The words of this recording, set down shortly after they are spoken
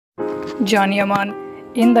Can Yaman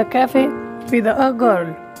in the cafe with a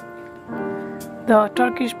girl. The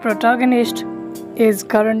Turkish protagonist is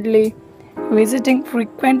currently visiting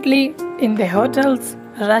frequently in the hotels,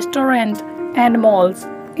 restaurants, and malls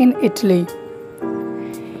in Italy.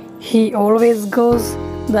 He always goes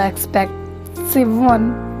the expensive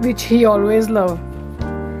one, which he always loves,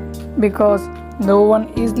 because no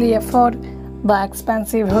one easily afford the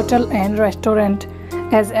expensive hotel and restaurant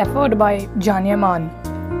as afforded by Can Yaman.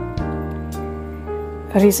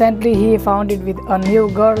 Recently, he found it with a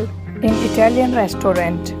new girl in Italian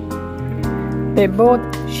restaurant. They both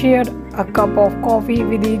shared a cup of coffee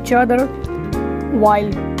with each other,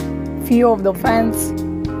 while few of the fans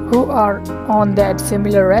who are on that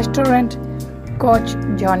similar restaurant catch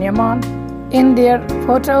Can Yaman in their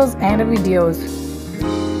photos and videos.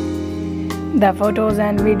 The photos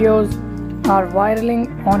and videos are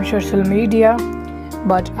viraling on social media,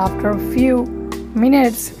 but after a few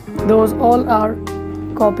minutes, those all are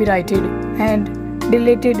copyrighted and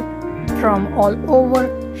deleted from all over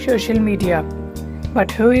social media.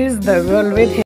 But who is the girl with him?